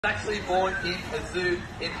Actually born in a zoo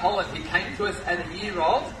in Holland. He came to us at a year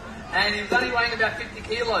old and he was only weighing about 50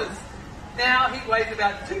 kilos. Now he weighs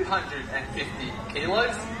about 250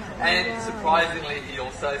 kilos and surprisingly he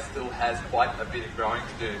also still has quite a bit of growing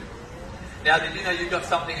to do. Now did you know you've got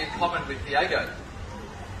something in common with Diego?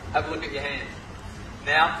 Have a look at your hand.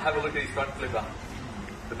 Now have a look at his front flipper.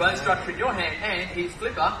 The bone structure in your hand and his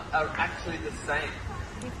flipper are actually the same.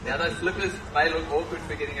 Now those flippers may look awkward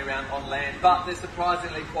for getting around on land, but they're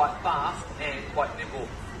surprisingly quite fast and quite nimble.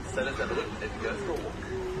 So let's have a look as he goes for a walk.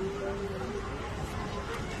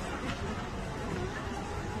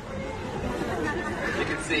 You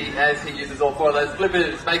can see as he uses all four of those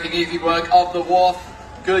flippers, making easy work of the wharf.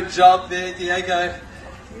 Good job there, Diego.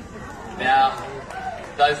 Now,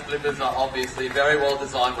 those flippers are obviously very well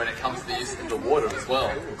designed when it comes to the use in the water as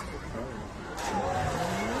well.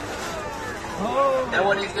 Now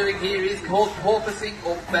what he's doing here is called porpoising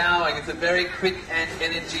or bowing. It's a very quick and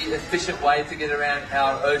energy efficient way to get around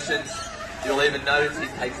our oceans. You'll even notice he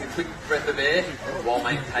takes a quick breath of air while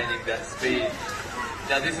maintaining that speed.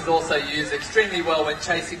 Now this is also used extremely well when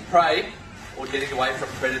chasing prey or getting away from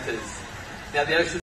predators. Now the ocean